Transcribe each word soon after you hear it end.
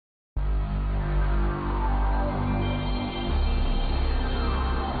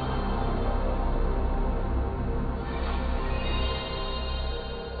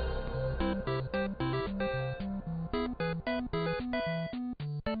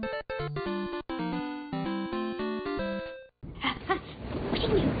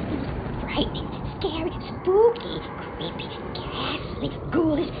Frightening, scary, spooky, creepy, ghastly,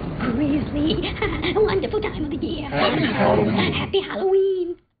 ghoulish, grisly. A wonderful time of the year. Happy Halloween. Happy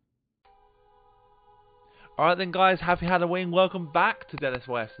Halloween. Alright then guys, happy Halloween. Welcome back to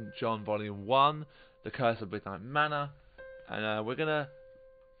DELAWARE St. John Volume 1, The Curse of Midnight Manor. And we're going to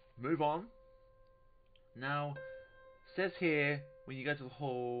move on. Now, it says here, when you go to the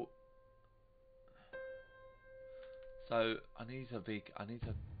hall... So, I need to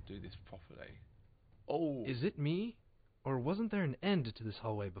do this properly. Oh! Is it me? Or wasn't there an end to this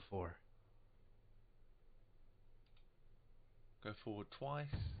hallway before? Go forward twice.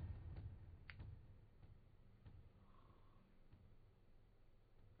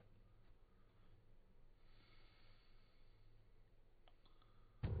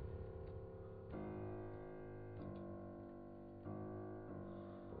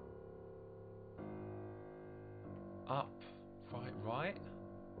 Up, right.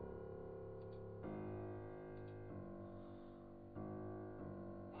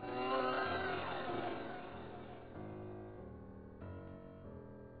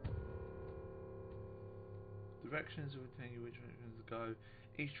 Directions will tell you which directions to go.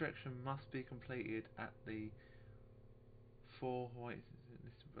 Each direction must be completed at the 4 white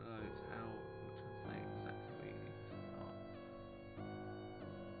listed below. It's how we'll translate exactly where you need to start.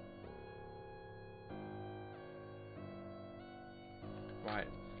 Right.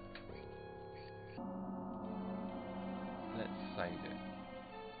 Let's save it.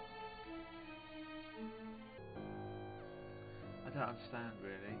 I don't understand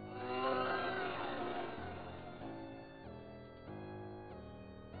really.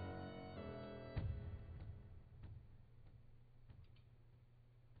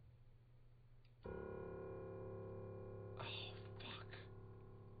 Oh fuck.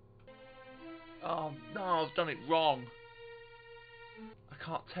 Oh no, I've done it wrong. I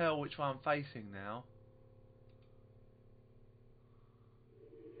can't tell which one I'm facing now.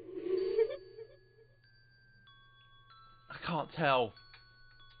 I can't tell.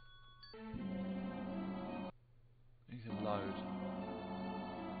 Need to load.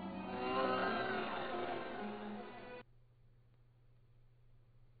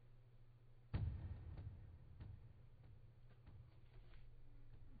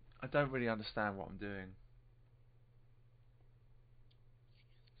 I don't really understand what I'm doing.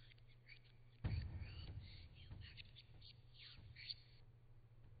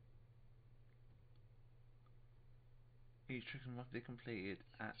 Each trick must be completed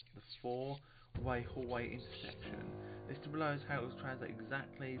at the 4-way hallway intersection. Listed below is how it will translate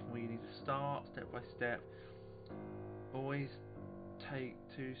exactly from where you need to start, step by step. Always take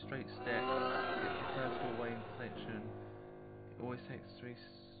 2 straight steps to get to the first hallway intersection. It always takes 3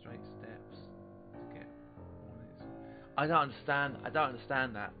 straight steps to get one. I don't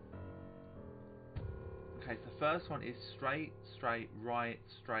understand that. Okay, so the first one is straight, right,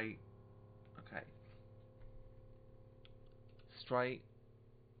 straight. Okay. Straight,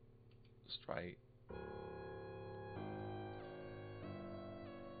 right,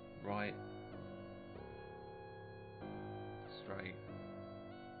 straight,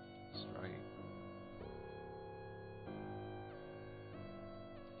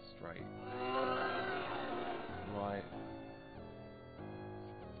 right,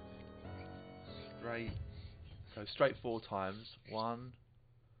 straight. So straight 4 times. 1,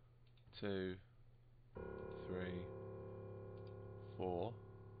 2, 3, 4.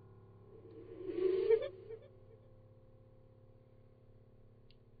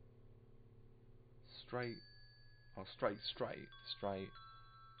 Straight. Oh, straight.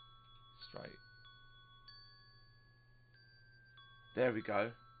 There we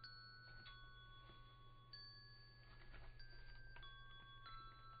go.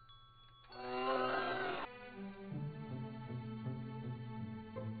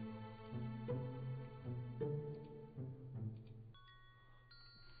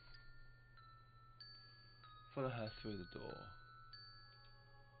 Follow her through the door.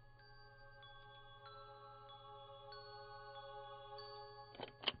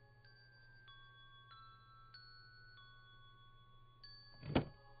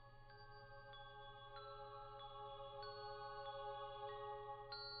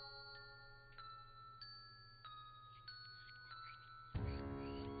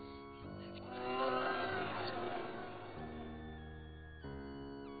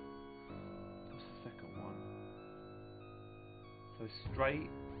 So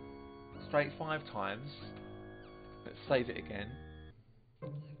straight 5 times. Let's save it again.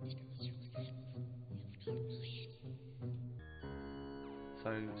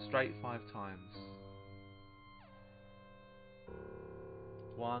 So straight 5 times.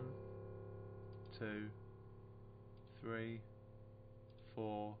 1, 2, 3,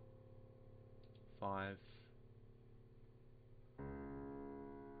 4, 5.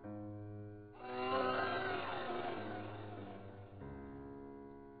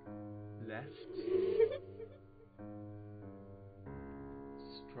 Left.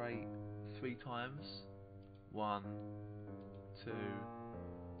 Straight 3 times. 1, 2,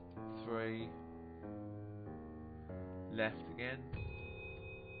 3. Left again.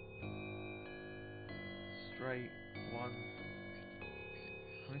 Straight 1.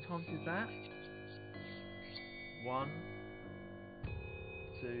 How many times is that? 1,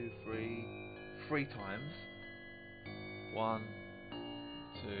 2, 3. 3 times. 1,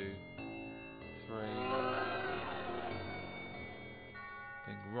 2, 3.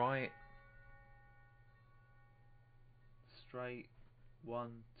 Then right. Straight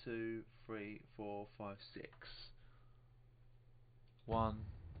 1, 2, 3, 4, 5, 6. 1,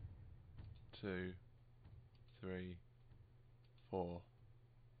 2, 3, 4,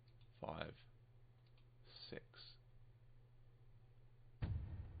 5, 6.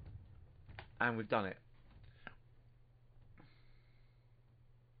 And we've done it.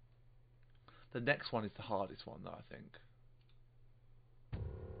 The next one is the hardest one, though, I think.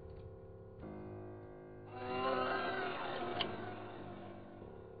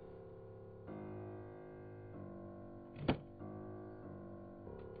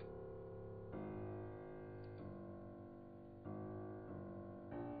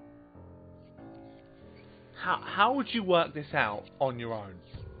 How would you work this out on your own?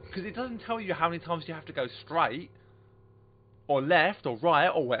 Because it doesn't tell you how many times you have to go straight, or left, or right,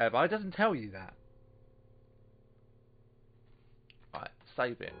 or whatever. It doesn't tell you that. Right,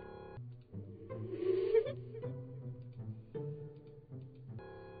 save it.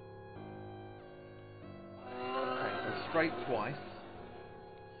 Okay, so straight twice.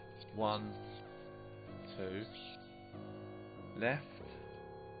 1, 2. Left.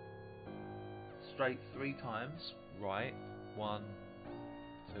 Straight 3 times. Right. 1,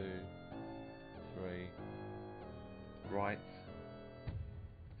 2, 3. Right.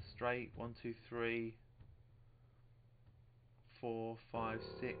 Straight 1, 2, 3, 4, 5,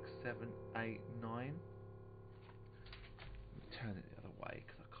 6, 7, 8, 9. Turn it the other way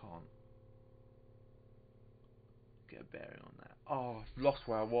because I can't get a bearing on that. Oh, I've lost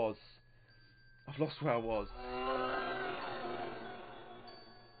where I was. I've lost where I was.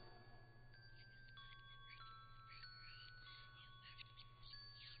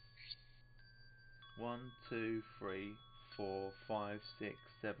 1, 2, 3, 4, 5, 6,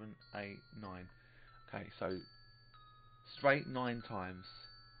 7, 8, 9. Okay, so straight 9 times.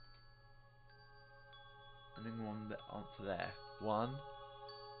 And then on to there. 1,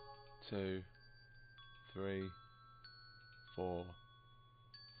 2, 3, 4,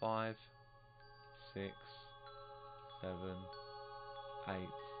 5, 6, 7, 8,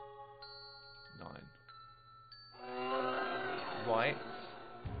 9. Right.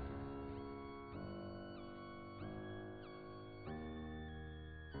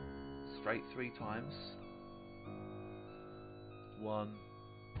 Straight 3 times. 1,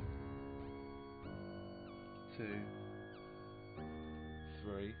 2,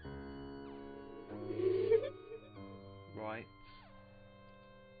 3. Right.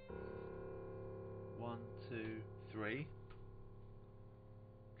 1, 2, 3.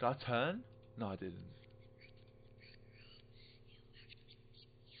 Did I turn? No, I didn't.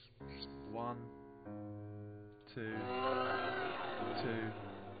 1, 2, 2,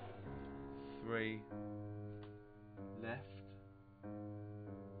 3. Left.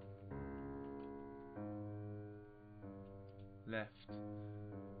 Left.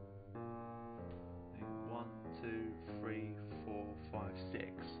 1, 2, 3, 4, 5, 6.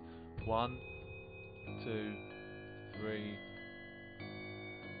 1, 2, 3,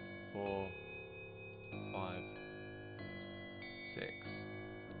 4, 5, 6.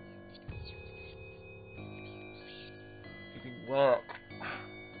 It didn't work.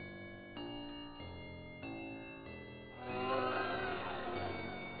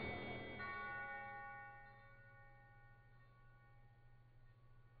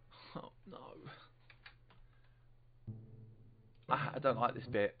 Oh no. I don't like this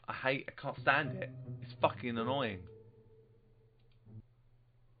bit. I can't stand it. It's fucking annoying.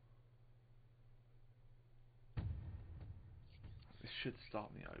 This should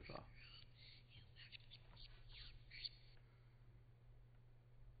start me over.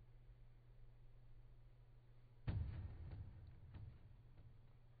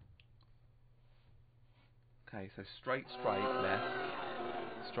 Okay, so straight, left.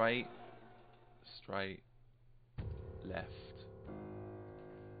 Straight, straight, left.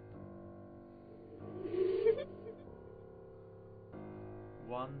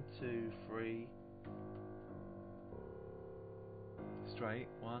 One, two, three. Straight.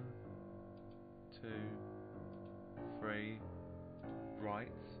 1, 2, 3.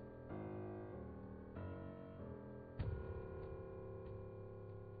 Right.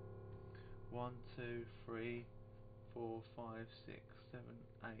 1, 2, 3, 4, 5, 6, 7,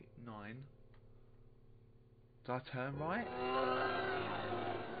 8, 9. Did I turn right?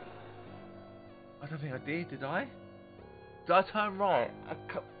 I don't think I did I? Did I turn right?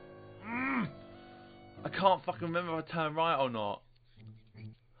 I can't fucking remember if I turned right or not.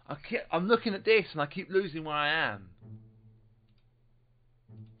 I'm looking at this and I keep losing where I am.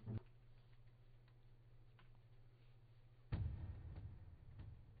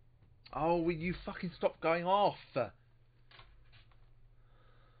 Oh, will you fucking stop going off?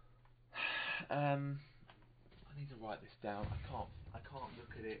 I need to write this down. I can't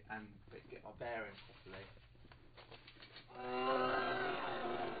look at it and get my bearings properly.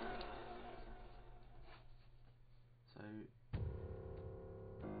 So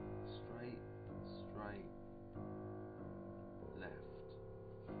straight, straight, left.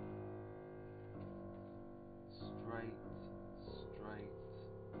 Straight, straight,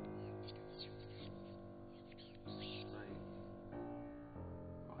 straight,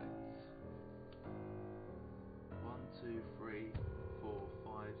 right. 1, 2, 3, 4,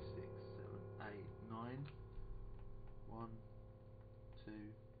 5, 6, 7, 8, 9. 1, 2,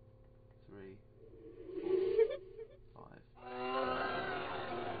 3, 4, 5.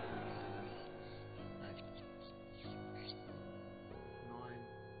 9.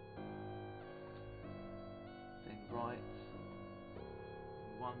 Then right.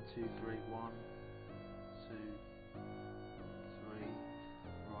 1, 2, 3, 1, 2, 3,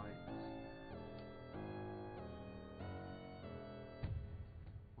 right.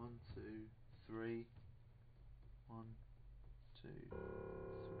 1, 2, 3. 1, 2, 3.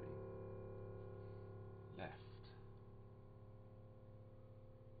 Left.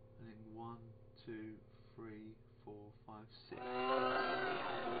 And then 1, 2, 3, 4, 5, 6.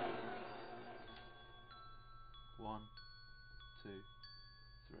 1, 2,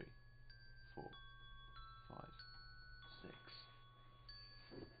 3, 4, 5, 6.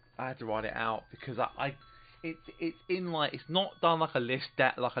 I had to write it out because it's in like, it's not done like a list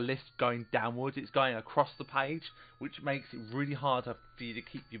going downwards. It's going across the page, which makes it really hard for you to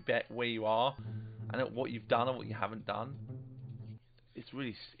keep your bet where you are and at what you've done and what you haven't done. It's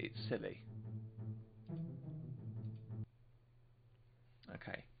silly.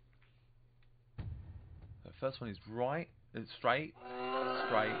 Okay. The first one is right, straight,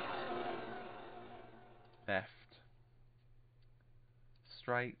 straight, left,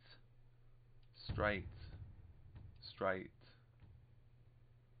 straight, straight, straight,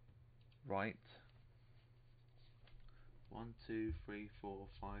 right. 1, 2, 3, 4,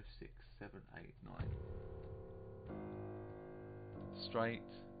 5, 6, 7, 8, 9. Straight.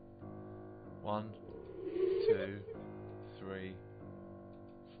 1, 2, 3,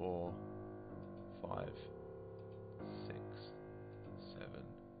 4, 5, 6, 7,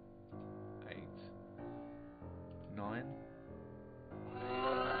 8, 9.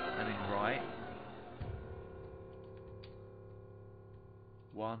 And then right.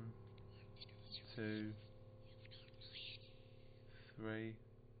 1, 2, 3.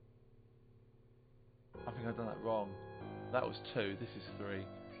 I think I've done that wrong. That was 2, this is 3.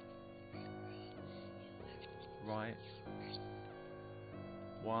 Right.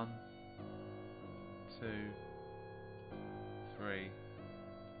 1, 2, 3.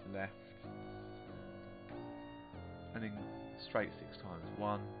 Left. And then straight 6 times.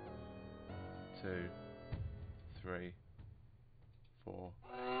 1, 2, 3, 4,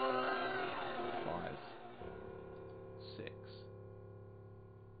 5, 6.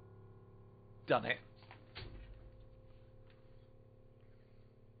 Done it.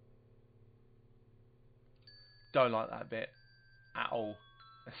 Don't like that bit at all.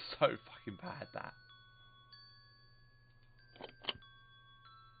 It's so fucking bad, that.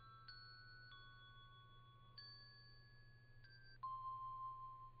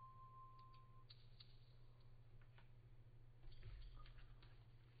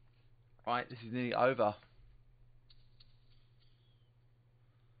 Right, this is nearly over.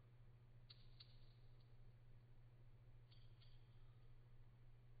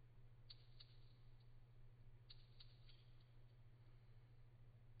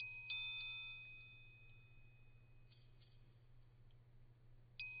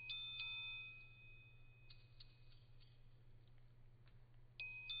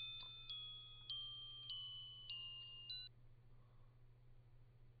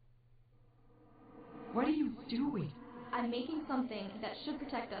 doing? I'm making something that should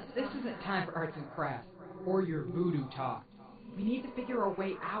protect us This from... isn't time for arts and crafts, or your voodoo talk. We need to figure a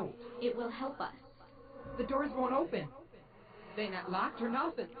way out. It will help us. The doors won't open. They're not locked or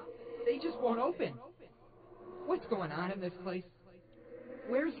nothing. They just won't open. What's going on in this place?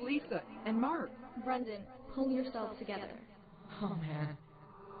 Where's Lisa and Mark? Brendan, pull yourself together. Oh, man.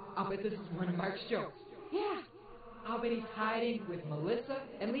 I'll bet this is one of Mark's jokes. Yeah. I'll bet he's hiding with Melissa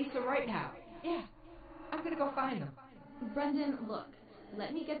and Lisa right now. Yeah. I'm gonna go find them. Brendan, look.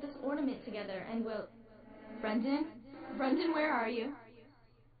 Let me get this ornament together and we'll... Brendan? Brendan, where are you?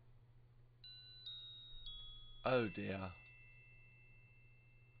 Oh dear.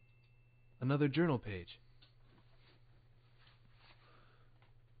 Another journal page.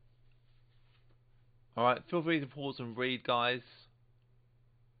 Alright, feel free to pause and read, guys,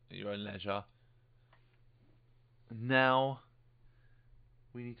 at your own leisure. Now,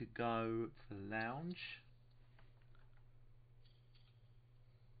 we need to go to the lounge.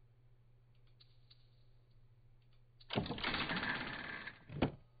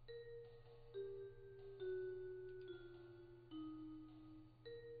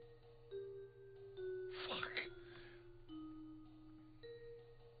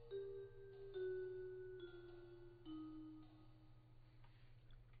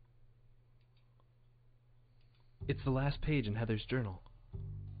 It's the last page in Heather's journal.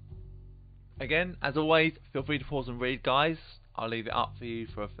 Again, as always, feel free to pause and read, guys. I'll leave it up for you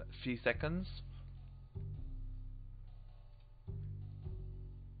for a few seconds.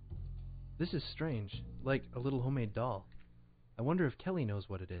 This is strange, like a little homemade doll. I wonder if Kelly knows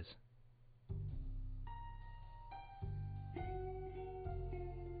what it is.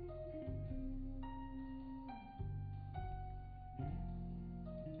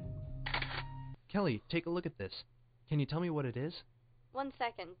 Kelly, take a look at this. Can you tell me what it is? 1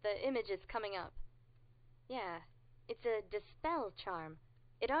 second, the image is coming up. Yeah, it's a dispel charm.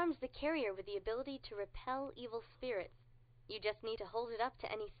 It arms the carrier with the ability to repel evil spirits. You just need to hold it up to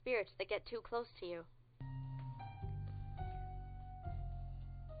any spirits that get too close to you.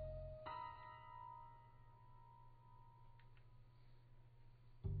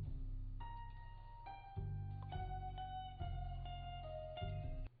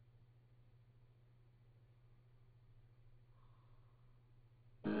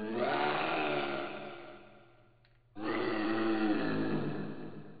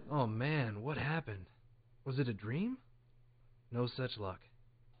 Oh man, what happened? Was it a dream? No such luck.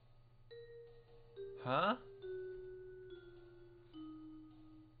 Huh?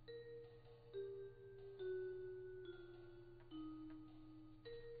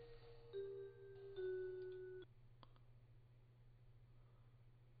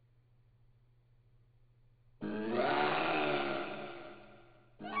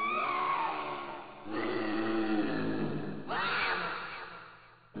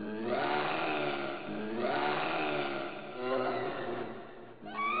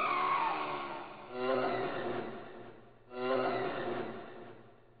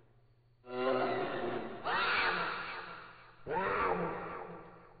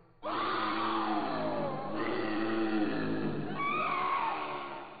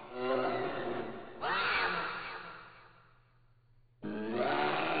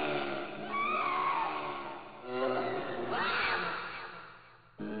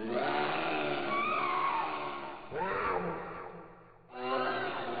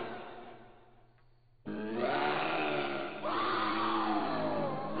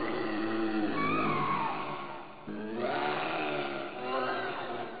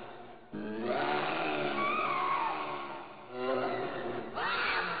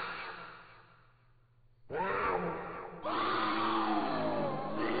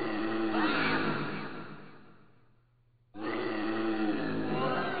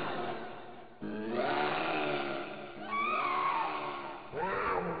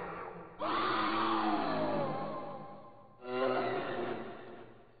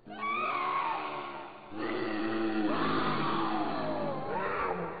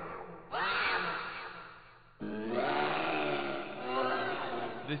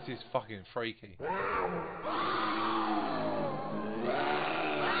 This is fucking freaky. Is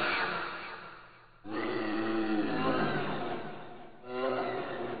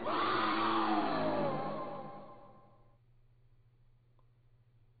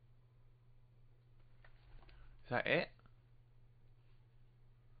that it?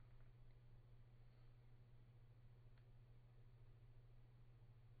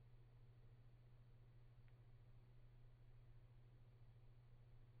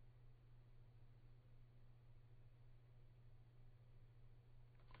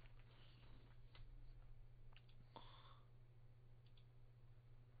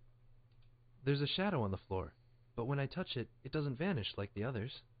 There's a shadow on the floor, but when I touch it, it doesn't vanish like the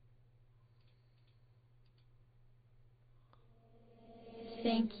others.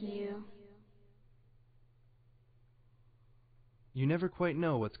 Thank you. You never quite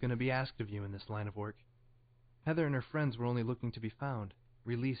know what's going to be asked of you in this line of work. Heather and her friends were only looking to be found,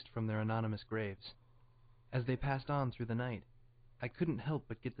 released from their anonymous graves. As they passed on through the night, I couldn't help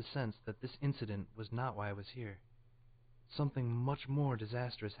but get the sense that this incident was not why I was here. Something much more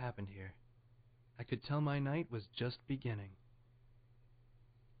disastrous happened here. I could tell my night was just beginning.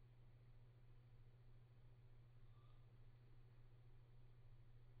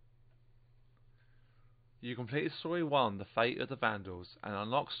 You completed Story 1, The Fate of the Vandals, and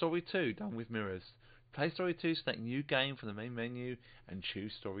unlocked Story 2, Done with Mirrors. Play Story 2, select New Game from the main menu, and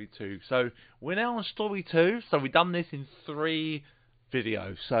choose Story 2. So, we're now on Story 2, so we've done this in 3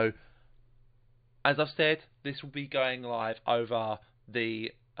 videos. So, as I've said, this will be going live over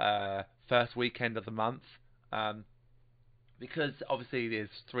the first weekend of the month. Because obviously there's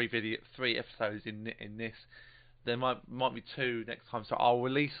 3 episodes in this. There might be 2 next time, so I'll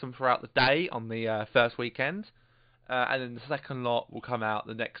release them throughout the day on the first weekend, and then the second lot will come out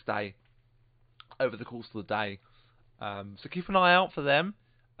the next day, over the course of the day. So keep an eye out for them.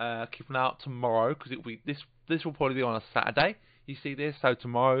 Keep an eye out tomorrow, because it'll be this will probably be on a Saturday. You see this, so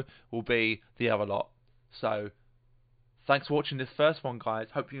tomorrow will be the other lot. So thanks for watching this first one, guys.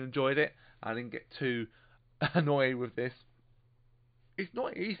 Hope you enjoyed it. I didn't get too annoyed with this. It's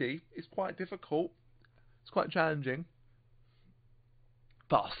not easy. It's quite difficult. It's quite challenging,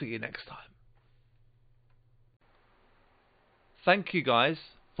 but I'll see you next time. Thank you guys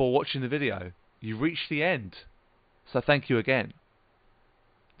for watching the video. You've reached the end, so thank you again.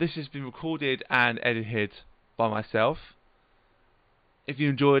 This has been recorded and edited by myself. If you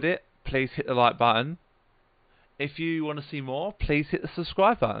enjoyed it, please hit the like button. If you want to see more, please hit the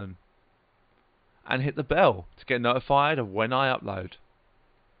subscribe button. And hit the bell to get notified of when I upload.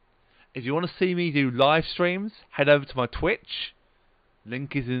 If you want to see me do live streams, head over to my Twitch.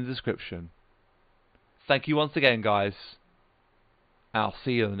 Link is in the description. Thank you once again, guys. I'll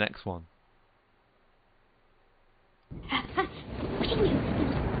see you in the next one. Frightening,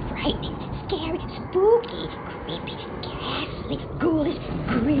 scary, spooky, creepy, ghastly, ghoulish,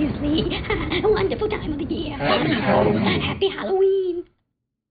 grisly. Wonderful time of the year. Happy Halloween. Happy Halloween.